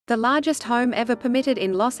The largest home ever permitted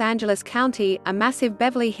in Los Angeles County, a massive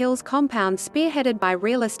Beverly Hills compound spearheaded by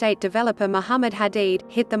real estate developer Mohamed Hadid,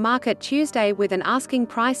 hit the market Tuesday with an asking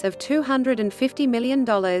price of $250 million.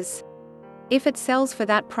 If it sells for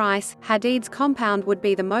that price, Hadid's compound would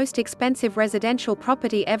be the most expensive residential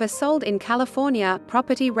property ever sold in California,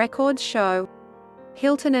 property records show.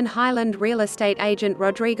 Hilton and Highland real estate agent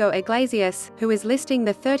Rodrigo Iglesias, who is listing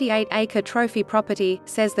the 38-acre trophy property,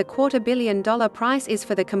 says the $250 million price is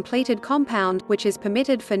for the completed compound, which is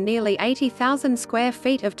permitted for nearly 80,000 square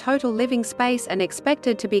feet of total living space and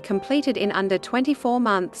expected to be completed in under 24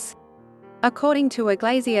 months. According to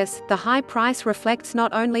Iglesias, the high price reflects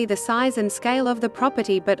not only the size and scale of the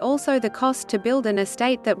property but also the cost to build an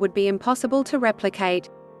estate that would be impossible to replicate.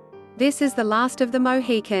 This is the last of the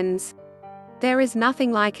Mohicans. There is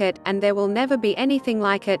nothing like it, and there will never be anything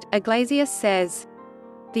like it, Iglesias says.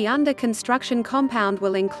 The under-construction compound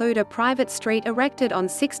will include a private street erected on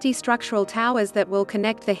 60 structural towers that will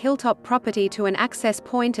connect the hilltop property to an access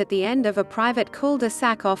point at the end of a private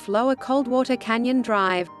cul-de-sac off Lower Coldwater Canyon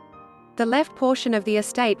Drive. The left portion of the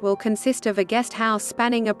estate will consist of a guest house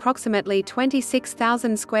spanning approximately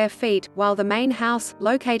 26,000 square feet, while the main house,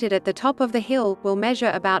 located at the top of the hill, will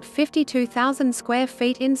measure about 52,000 square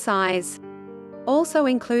feet in size. Also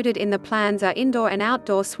included in the plans are indoor and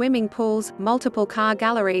outdoor swimming pools, multiple car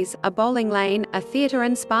galleries, a bowling lane, a theater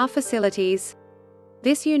and spa facilities.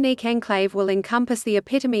 This unique enclave will encompass the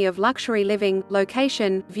epitome of luxury living,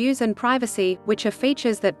 location, views and privacy, which are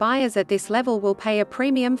features that buyers at this level will pay a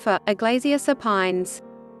premium for, Iglesias opines.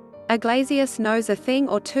 Iglesias knows a thing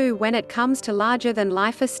or two when it comes to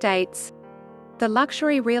larger-than-life estates. The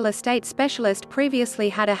luxury real estate specialist previously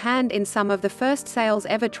had a hand in some of the first sales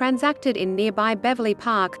ever transacted in nearby Beverly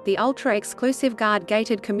Park, the ultra-exclusive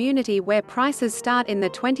guard-gated community where prices start in the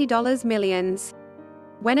 $20 millions.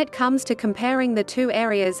 When it comes to comparing the two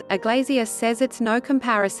areas, Iglesias says it's no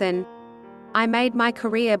comparison. I made my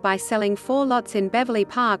career by selling 4 lots in Beverly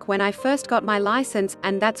Park when I first got my license,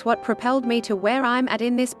 and that's what propelled me to where I'm at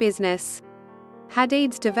in this business.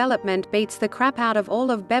 Hadid's development beats the crap out of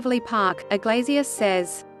all of Beverly Park, Iglesias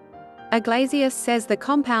says. Iglesias says the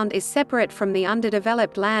compound is separate from the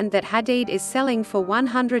underdeveloped land that Hadid is selling for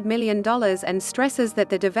 $100 million and stresses that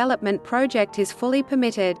the development project is fully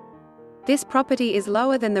permitted. This property is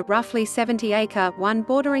lower than the roughly 70-acre one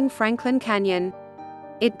bordering Franklin Canyon.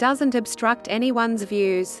 It doesn't obstruct anyone's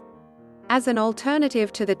views. As an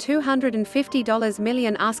alternative to the $250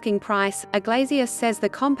 million asking price, Iglesias says the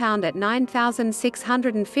compound at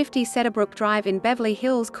 9650 Cedarbrook Drive in Beverly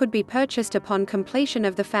Hills could be purchased upon completion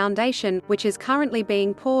of the foundation, which is currently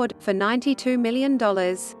being poured, for $92 million.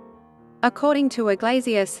 According to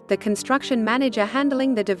Iglesias, the construction manager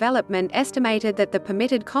handling the development estimated that the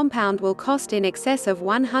permitted compound will cost in excess of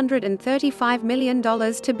 $135 million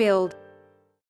to build.